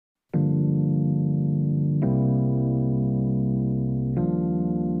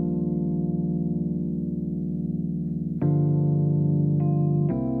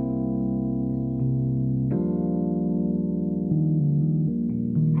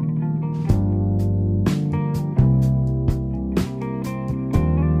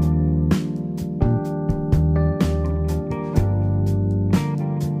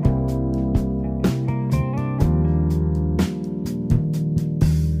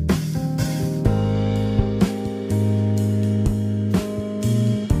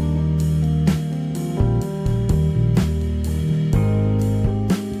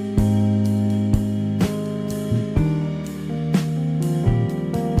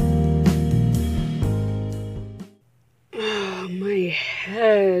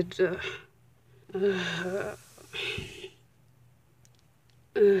good.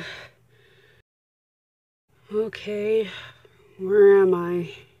 Okay, where am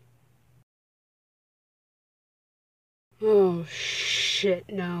I? Oh, shit,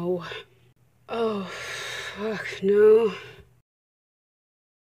 no. Oh, fuck, no.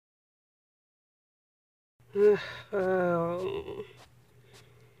 Oh.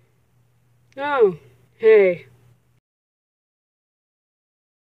 Oh, hey.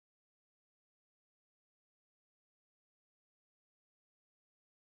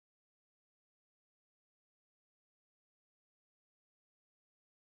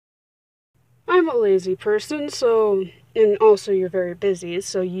 I'm a lazy person, so, and also you're very busy,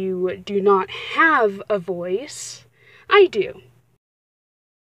 so you do not have a voice. I do.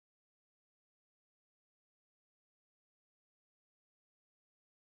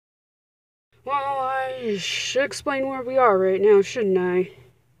 Well, I should explain where we are right now, shouldn't I?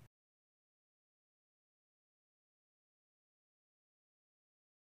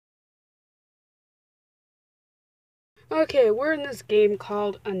 Okay, we're in this game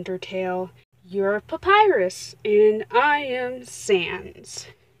called Undertale. You're Papyrus, and I am Sans.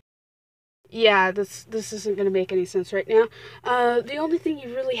 Yeah, this isn't gonna make any sense right now. The only thing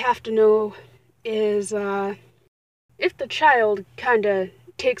you really have to know is, if the child kinda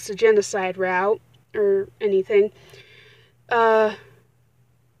takes a genocide route, or anything, uh,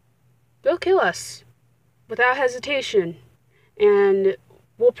 they'll kill us. Without hesitation. And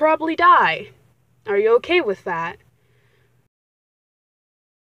we'll probably die. Are you okay with that?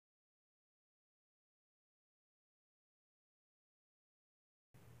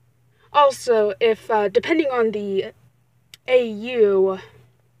 Also, if, depending on the AU,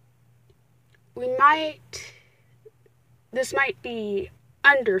 this might be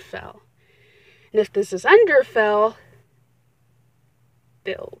Underfell. And if this is Underfell,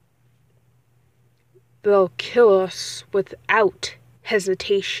 they'll kill us without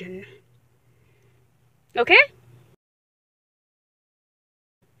hesitation. Okay?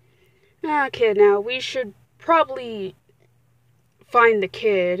 Okay, now we should probably find the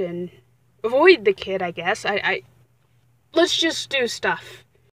kid and avoid the kid, I guess. Let's just do stuff.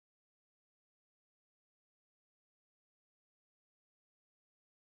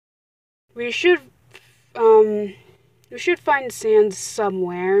 We should, we should find Sans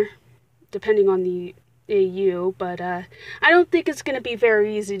somewhere, depending on the AU, but, I don't think it's gonna be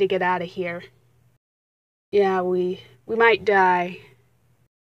very easy to get out of here. Yeah, we might die.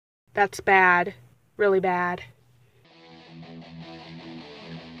 That's bad. Really bad.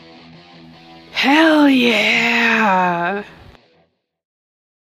 Hell yeah!